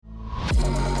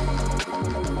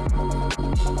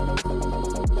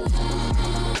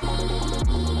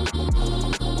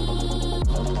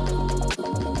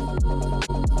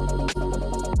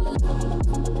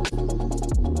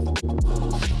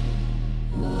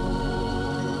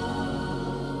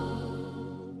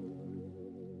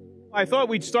I thought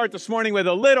we'd start this morning with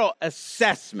a little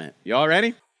assessment. You all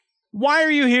ready? Why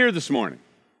are you here this morning?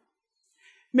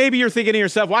 Maybe you're thinking to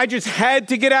yourself, well, I just had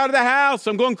to get out of the house.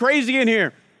 I'm going crazy in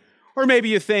here. Or maybe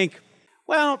you think,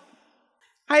 well,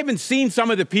 I haven't seen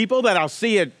some of the people that I'll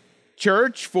see at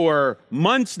church for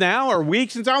months now or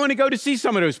weeks, and so I want to go to see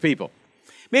some of those people.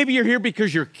 Maybe you're here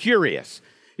because you're curious.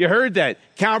 You heard that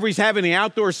Calvary's having the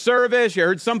outdoor service. You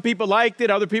heard some people liked it.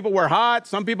 Other people were hot.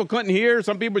 Some people couldn't hear.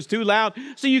 Some people was too loud.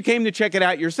 So you came to check it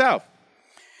out yourself.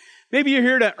 Maybe you're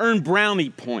here to earn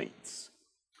brownie points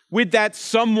with that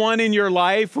someone in your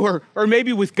life or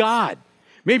maybe with God.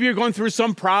 Maybe you're going through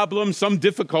some problem, some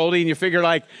difficulty, and you figure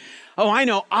like, oh, I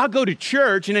know, I'll go to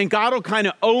church and then God will kind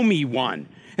of owe me one.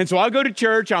 And so I'll go to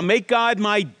church, I'll make God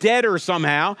my debtor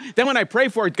somehow. Then when I pray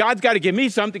for it, God's got to give me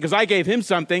something because I gave him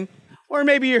something. Or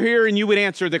maybe you're here and you would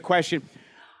answer the question,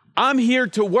 I'm here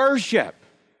to worship.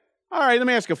 All right, let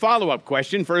me ask a follow-up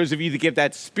question for those of you that give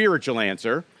that spiritual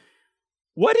answer.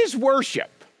 What is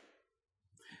worship?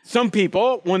 Some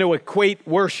people want to equate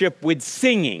worship with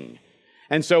singing.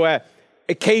 And so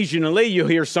occasionally you'll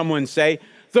hear someone say,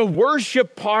 the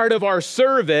worship part of our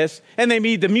service, and they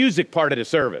mean the music part of the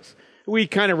service. We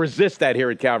kind of resist that here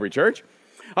at Calvary Church.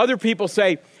 Other people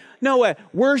say, no,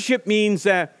 worship means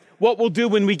what we'll do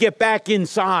when we get back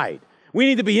inside. We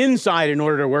need to be inside in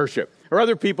order to worship. Or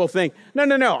other people think,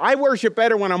 no, I worship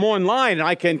better when I'm online and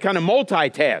I can kind of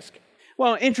multitask.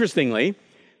 Well, interestingly,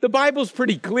 the Bible's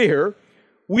pretty clear.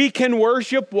 We can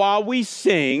worship while we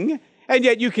sing, and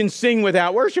yet you can sing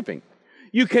without worshiping.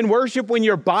 You can worship when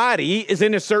your body is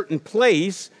in a certain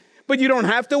place, but you don't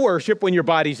have to worship when your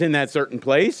body's in that certain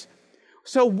place.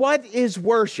 So what is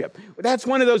worship? That's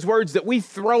one of those words that we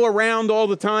throw around all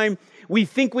the time. We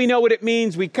think we know what it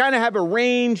means. We kind of have a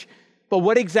range, but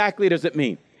what exactly does it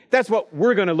mean? That's what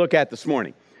we're going to look at this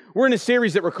morning. We're in a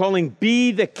series that we're calling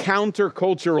Be the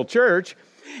Countercultural Church.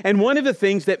 And one of the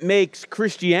things that makes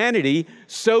Christianity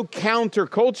so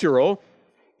countercultural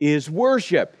is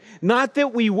worship. Not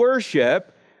that we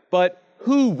worship, but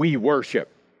who we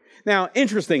worship. Now,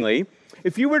 interestingly,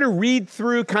 if you were to read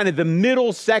through kind of the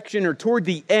middle section or toward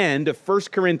the end of 1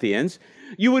 Corinthians,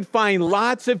 you would find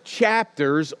lots of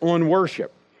chapters on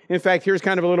worship. In fact, here's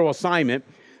kind of a little assignment.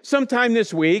 Sometime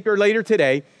this week or later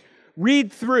today,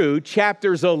 read through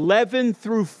chapters 11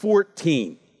 through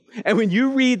 14. And when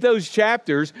you read those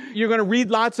chapters, you're going to read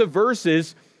lots of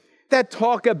verses that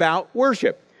talk about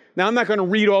worship. Now, I'm not going to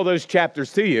read all those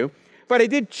chapters to you, but I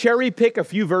did cherry pick a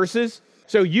few verses.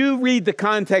 So you read the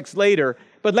context later,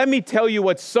 but let me tell you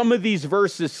what some of these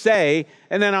verses say,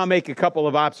 and then I'll make a couple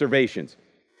of observations.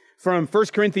 From 1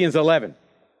 Corinthians 11.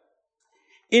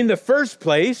 In the first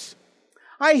place,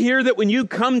 I hear that when you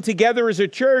come together as a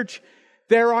church,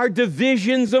 there are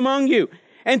divisions among you.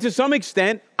 And to some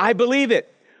extent, I believe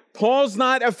it. Paul's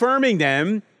not affirming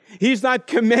them. He's not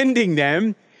commending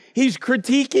them. He's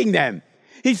critiquing them.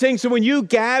 He's saying, so when you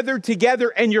gather together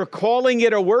and you're calling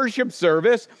it a worship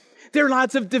service, there are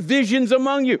lots of divisions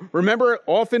among you. Remember,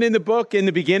 often in the book, in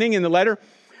the beginning, in the letter,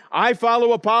 I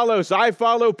follow Apollos, I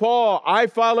follow Paul, I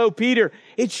follow Peter.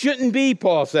 It shouldn't be,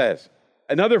 Paul says.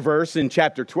 Another verse in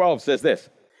chapter 12 says this.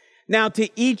 Now to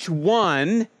each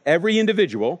one, every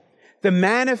individual, the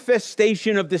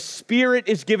manifestation of the Spirit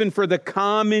is given for the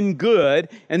common good.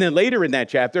 And then later in that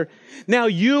chapter, now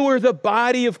you are the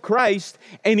body of Christ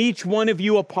and each one of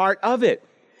you a part of it.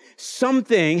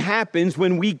 Something happens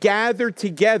when we gather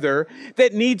together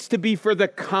that needs to be for the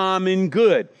common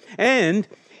good. And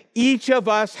each of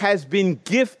us has been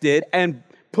gifted and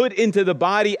put into the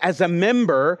body as a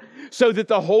member so that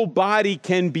the whole body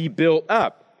can be built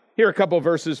up. Here are a couple of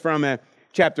verses from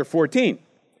chapter 14.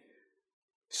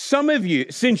 Some of you,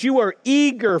 since you are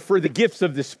eager for the gifts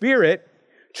of the Spirit,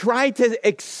 try to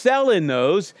excel in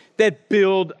those that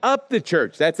build up the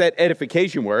church. That's that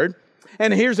edification word.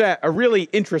 And here's a really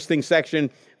interesting section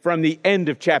from the end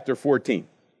of chapter 14.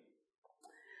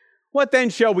 What then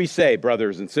shall we say,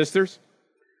 brothers and sisters?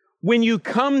 When you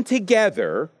come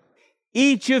together,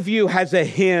 each of you has a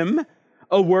hymn,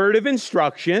 a word of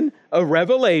instruction, a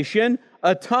revelation,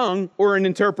 a tongue, or an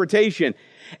interpretation.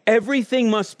 Everything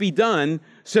must be done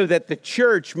so that the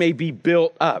church may be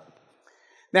built up.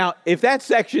 Now, if that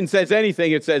section says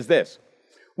anything, it says this.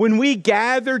 When we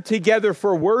gather together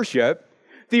for worship,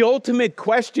 the ultimate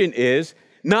question is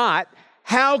not,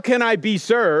 how can I be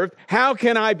served? How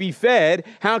can I be fed?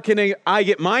 How can I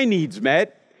get my needs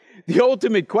met? The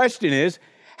ultimate question is,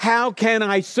 how can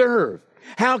I serve?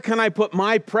 How can I put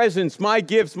my presence, my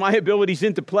gifts, my abilities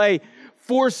into play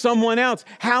for someone else?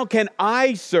 How can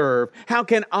I serve? How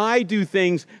can I do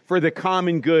things for the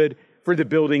common good, for the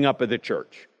building up of the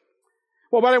church?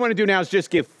 Well, what I want to do now is just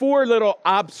give 4 little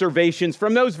observations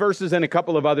from those verses and a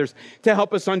couple of others to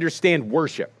help us understand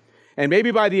worship. And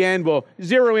maybe by the end, we'll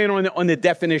zero in on the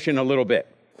definition a little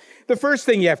bit. The first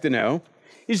thing you have to know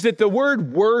is that the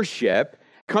word worship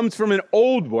comes from an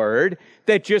old word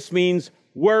that just means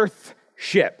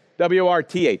worth-ship,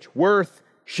 W-R-T-H,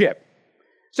 worth-ship.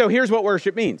 So here's what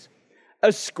worship means: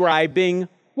 ascribing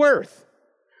worth.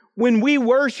 When we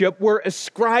worship, we're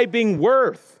ascribing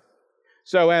worth.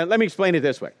 So let me explain it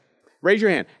this way. Raise your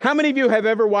hand. How many of you have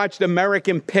ever watched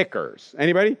American Pickers?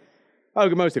 Anybody? Oh,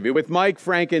 most of you. With Mike,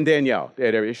 Frank, and Danielle.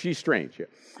 She's strange.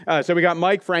 So we got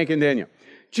Mike, Frank, and Danielle.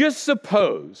 Just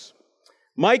suppose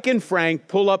Mike and Frank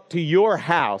pull up to your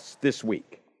house this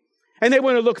week, and they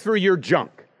want to look through your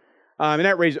junk. And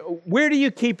that raises, where do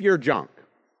you keep your junk?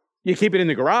 You keep it in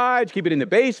the garage, keep it in the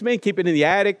basement, keep it in the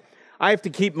attic. I have to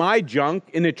keep my junk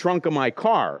in the trunk of my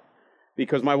car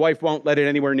because my wife won't let it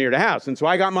anywhere near the house. And so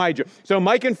I got my junk. So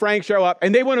Mike and Frank show up,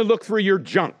 and they want to look through your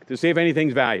junk to see if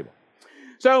anything's valuable.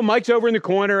 So Mike's over in the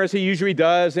corner, as he usually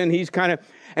does, and he's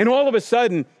and all of a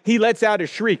sudden, he lets out a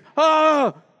shriek.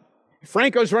 Oh!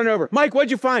 Frank goes running over. Mike,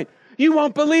 what'd you find? You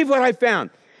won't believe what I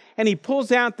found. And he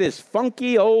pulls out this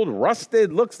funky, old,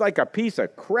 rusted, looks like a piece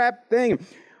of crap thing.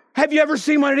 Have you ever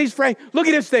seen one of these, Frank? Look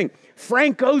at this thing.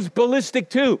 Frank goes ballistic,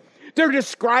 too. They're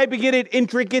describing it in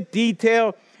intricate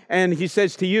detail. And he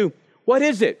says to you, what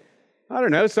is it? I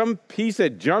don't know, some piece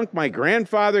of junk my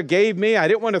grandfather gave me. I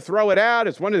didn't want to throw it out.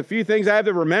 It's one of the few things I have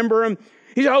to remember him.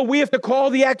 He said, we have to call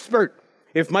the expert.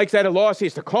 If Mike's at a loss, he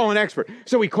has to call an expert.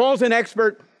 So he calls an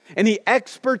expert, and the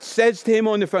expert says to him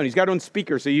on the phone, he's got it on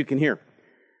speaker so you can hear,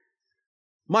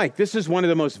 Mike, this is one of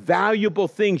the most valuable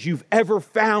things you've ever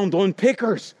found on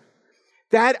Pickers.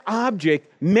 That object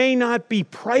may not be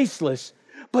priceless,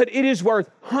 but it is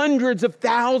worth hundreds of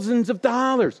thousands of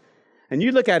dollars. And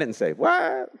you look at it and say,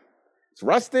 what? It's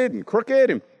rusted and crooked,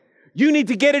 and you need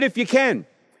to get it if you can.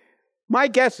 My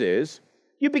guess is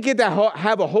you begin to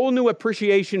have a whole new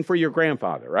appreciation for your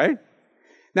grandfather, right?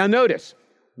 Now notice,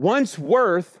 once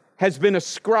worth has been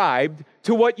ascribed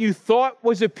to what you thought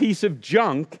was a piece of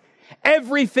junk,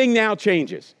 everything now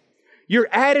changes. Your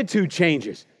attitude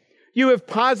changes. You have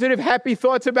positive, happy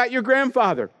thoughts about your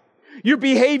grandfather. Your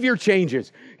behavior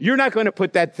changes. You're not going to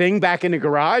put that thing back in the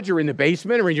garage or in the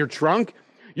basement or in your trunk.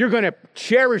 You're going to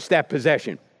cherish that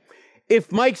possession.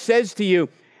 If Mike says to you,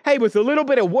 hey, with a little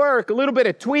bit of work, a little bit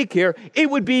of tweak here, it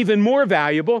would be even more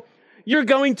valuable, you're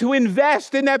going to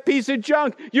invest in that piece of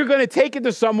junk. You're going to take it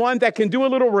to someone that can do a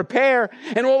little repair,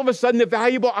 and all of a sudden the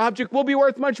valuable object will be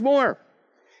worth much more.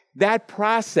 That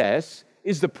process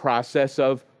is the process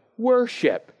of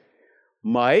worship.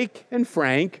 Mike and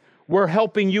Frank were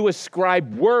helping you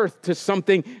ascribe worth to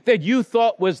something that you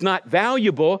thought was not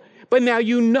valuable, but now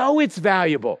you know it's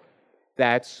valuable.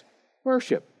 That's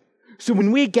worship. So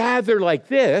when we gather like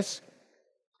this,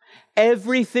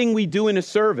 everything we do in a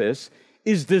service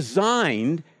is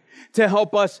designed to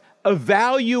help us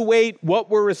evaluate what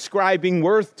we're ascribing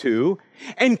worth to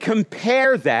and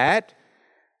compare that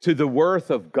to the worth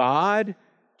of God,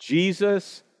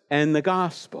 Jesus, and the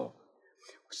gospel.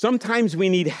 Sometimes we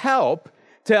need help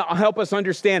to help us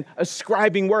understand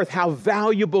ascribing worth, how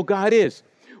valuable God is.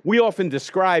 We often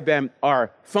describe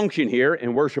our function here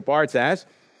in worship arts as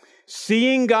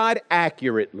seeing God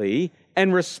accurately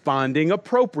and responding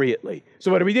appropriately.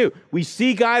 So what do? We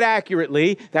see God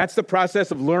accurately. That's the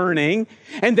process of learning.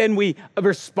 And then we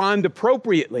respond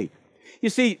appropriately. You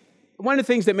see, one of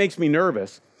the things that makes me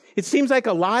nervous, it seems like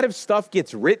a lot of stuff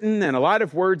gets written and a lot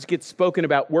of words get spoken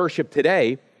about worship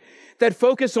today that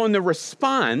focus on the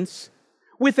response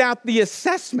without the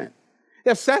assessment.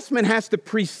 The assessment has to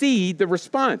precede the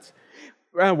response.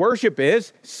 Worship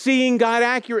is seeing God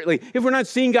accurately. If we're not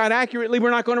seeing God accurately, we're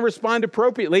not going to respond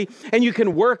appropriately. And you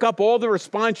can work up all the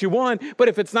response you want, but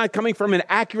if it's not coming from an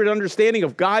accurate understanding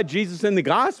of God, Jesus, and the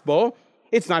gospel,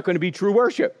 it's not going to be true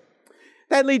worship.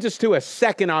 That leads us to a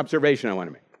second observation I want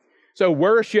to make. So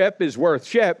worship is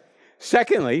worth-ship.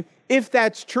 Secondly, if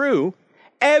that's true,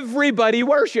 everybody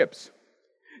worships.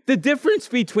 The difference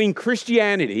between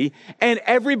Christianity and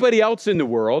everybody else in the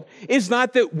world is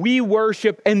not that we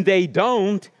worship and they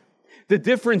don't. The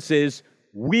difference is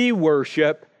we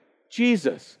worship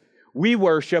Jesus. We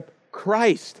worship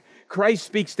Christ. Christ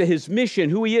speaks to his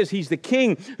mission, who he is. He's the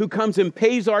king who comes and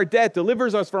pays our debt,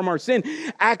 delivers us from our sin,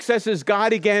 accesses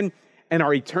God again, and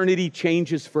our eternity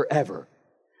changes forever.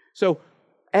 So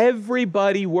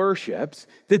everybody worships.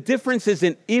 The difference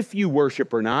isn't if you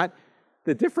worship or not.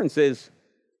 The difference is,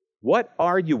 what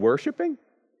are you worshiping?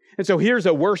 And so here's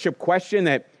a worship question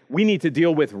that we need to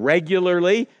deal with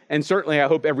regularly, and certainly I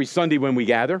hope every Sunday when we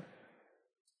gather.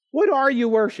 What are you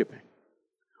worshiping?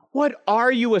 What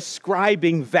are you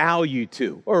ascribing value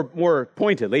to? Or more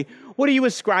pointedly, what are you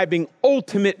ascribing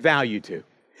ultimate value to?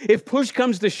 If push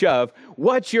comes to shove,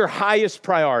 what's your highest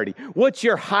priority? What's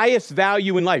your highest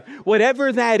value in life?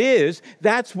 Whatever that is,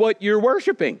 that's what you're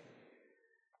worshiping.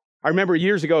 I remember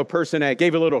years ago, a person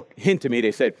gave a little hint to me.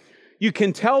 They said, you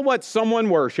can tell what someone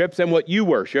worships and what you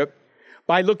worship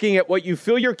by looking at what you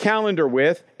fill your calendar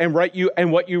with and what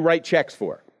you write checks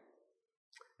for.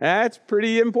 That's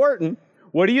pretty important.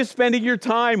 What are you spending your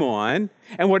time on?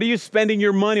 And what are you spending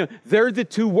your money on? They're the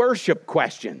two worship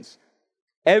questions.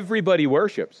 Everybody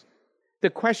worships.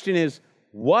 The question is,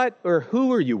 what or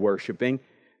who are you worshiping?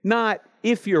 Not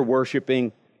if you're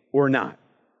worshiping or not.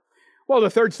 Well, the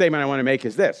third statement I want to make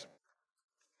is this.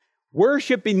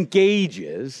 Worship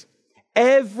engages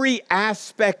every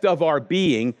aspect of our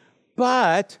being,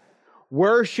 but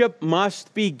worship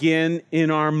must begin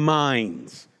in our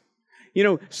minds. You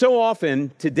know, so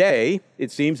often today,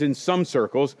 it seems in some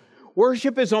circles,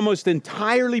 worship is almost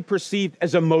entirely perceived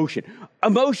as emotion.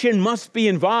 Emotion must be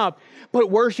involved, but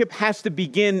worship has to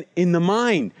begin in the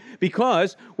mind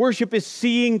because worship is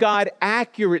seeing God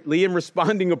accurately and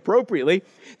responding appropriately.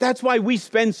 That's why we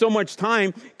spend so much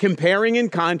time comparing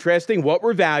and contrasting what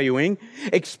we're valuing,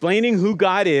 explaining who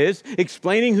God is,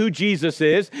 explaining who Jesus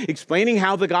is, explaining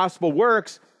how the gospel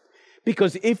works.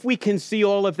 Because if we can see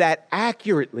all of that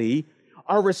accurately,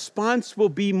 our response will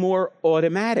be more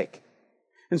automatic.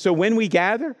 And so when we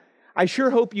gather, I sure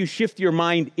hope you shift your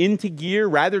mind into gear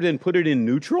rather than put it in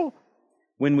neutral.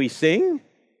 When we sing,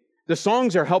 the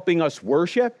songs are helping us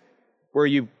worship. Were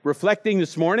you reflecting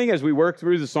this morning as we work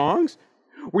through the songs?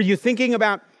 Were you thinking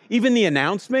about even the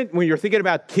announcement when you're thinking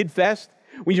about Kid Fest?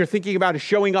 When you're thinking about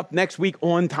showing up next week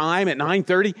on time at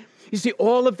 9:30? You see,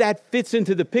 all of that fits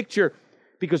into the picture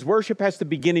because worship has to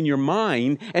begin in your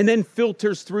mind and then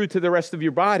filters through to the rest of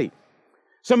your body.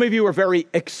 Some of you are very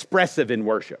expressive in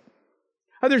worship.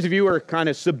 Others of you are kind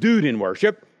of subdued in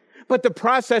worship, but the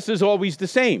process is always the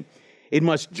same. It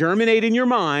must germinate in your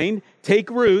mind, take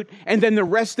root, and then the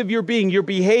rest of your being, your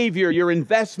behavior, your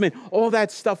investment, all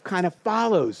that stuff kind of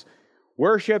follows.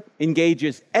 Worship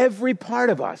engages every part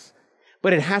of us,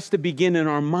 but it has to begin in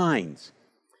our minds.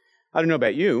 I don't know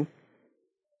about you.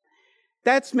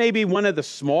 That's maybe one of the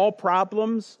small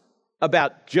problems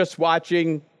about just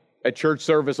watching a church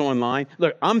service online.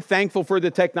 Look, I'm thankful for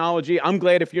the technology. I'm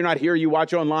glad if you're not here, you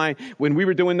watch online. When we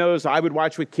were doing those, I would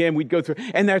watch with Kim. We'd go through,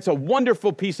 and that's a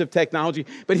wonderful piece of technology.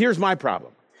 But here's my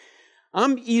problem.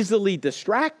 I'm easily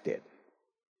distracted.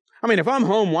 I mean, if I'm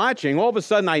home watching, all of a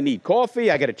sudden I need coffee.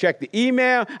 I got to check the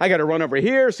email. I got to run over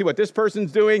here, see what this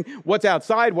person's doing, what's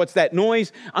outside, what's that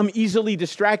noise. I'm easily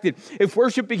distracted. If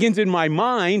worship begins in my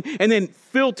mind and then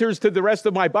filters to the rest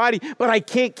of my body, but I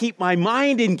can't keep my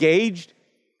mind engaged,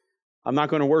 I'm not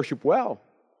going to worship well.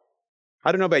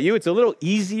 I don't know about you. It's a little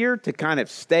easier to kind of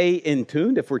stay in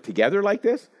tune if we're together like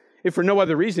this. If for no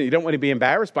other reason, you don't want to be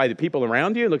embarrassed by the people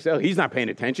around you. Look, oh, he's not paying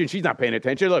attention. She's not paying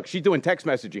attention. Look, she's doing text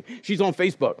messaging. She's on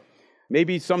Facebook.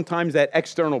 Maybe sometimes that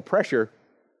external pressure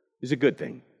is a good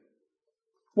thing.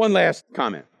 One last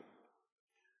comment.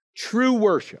 True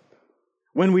worship,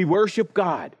 when we worship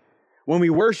God, when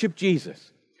we worship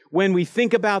Jesus, when we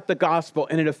think about the gospel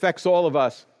and it affects all of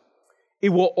us, it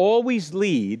will always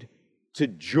lead to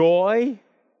joy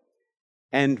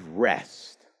and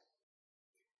rest.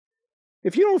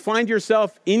 If you don't find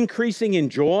yourself increasing in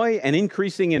joy and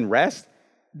increasing in rest,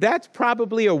 that's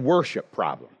probably a worship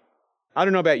problem. I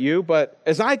don't know about you, but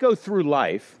as I go through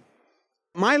life,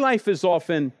 my life is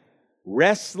often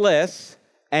restless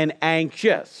and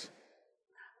anxious.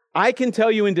 I can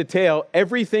tell you in detail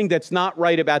everything that's not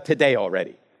right about today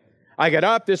already. I got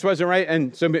up, this wasn't right,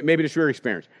 and so maybe it's your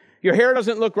experience. Your hair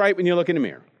doesn't look right when you look in the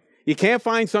mirror. You can't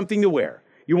find something to wear.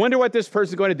 You wonder what this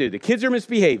person's going to do. The kids are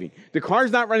misbehaving. The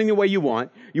car's not running the way you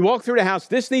want. You walk through the house.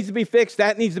 This needs to be fixed.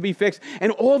 That needs to be fixed.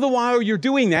 And all the while you're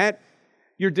doing that,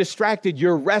 you're distracted.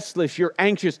 You're restless. You're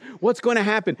anxious. What's going to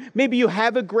happen? Maybe you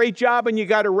have a great job and you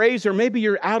got a raise, or maybe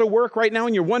you're out of work right now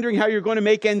and you're wondering how you're going to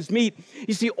make ends meet.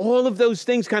 You see, all of those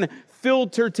things kind of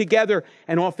filter together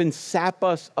and often sap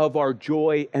us of our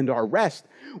joy and our rest.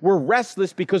 We're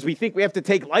restless because we think we have to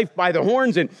take life by the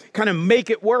horns and kind of make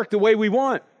it work the way we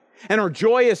want. And our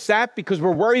joy is sapped because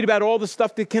we're worried about all the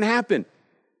stuff that can happen.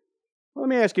 Well, let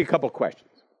me ask you a couple questions.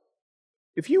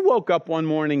 If you woke up one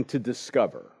morning to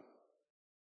discover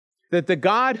that the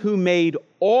God who made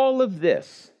all of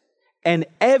this and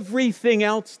everything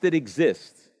else that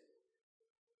exists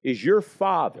is your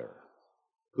Father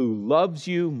who loves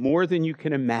you more than you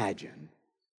can imagine,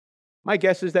 my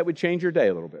guess is that would change your day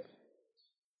a little bit.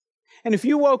 And if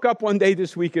you woke up one day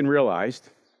this week and realized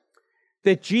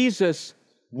that Jesus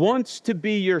wants to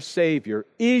be your Savior,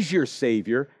 is your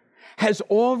Savior, has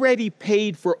already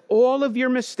paid for all of your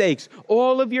mistakes,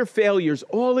 all of your failures,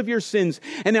 all of your sins,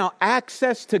 and now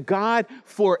access to God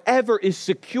forever is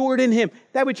secured in Him.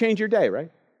 That would change your day,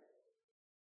 right?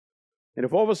 And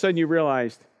if all of a sudden you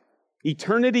realized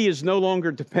eternity is no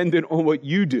longer dependent on what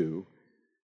you do,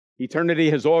 eternity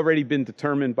has already been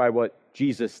determined by what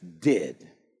Jesus did.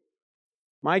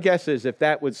 My guess is if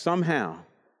that would somehow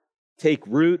take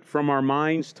root from our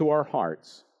minds to our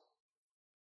hearts,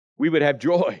 we would have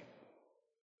joy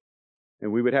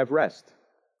and we would have rest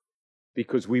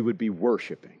because we would be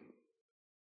worshiping.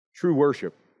 True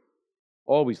worship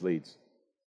always leads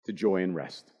to joy and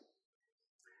rest.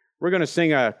 We're going to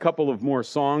sing a couple of more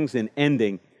songs in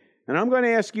ending, and I'm going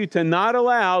to ask you to not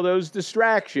allow those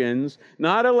distractions,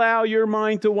 not allow your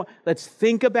mind to... Let's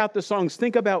think about the songs.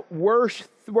 Think about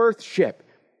worship.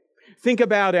 Think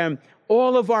about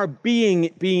all of our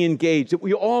being engaged, that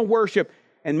we all worship.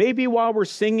 And maybe while we're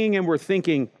singing and we're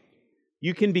thinking,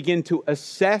 you can begin to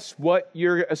assess what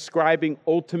you're ascribing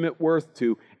ultimate worth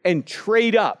to and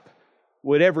trade up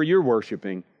whatever you're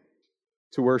worshiping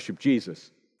to worship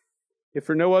Jesus. If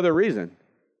for no other reason,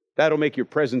 that'll make your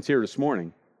presence here this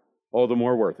morning all the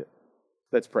more worth it.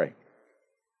 Let's pray.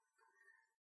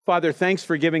 Father, thanks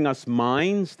for giving us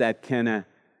minds that can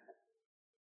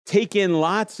take in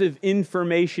lots of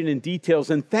information and details,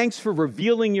 and thanks for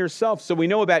revealing yourself so we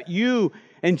know about you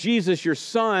and Jesus, your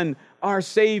Son, our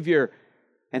Savior,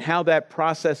 and how that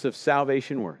process of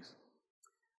salvation works.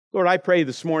 Lord, I pray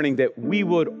this morning that we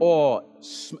would all,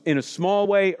 in a small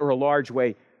way or a large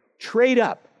way, trade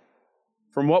up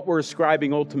from what we're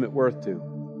ascribing ultimate worth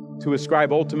to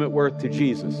ascribe ultimate worth to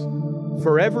Jesus.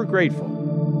 Forever grateful,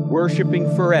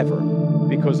 worshiping forever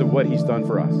because of what He's done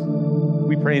for us.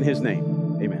 We pray in His name.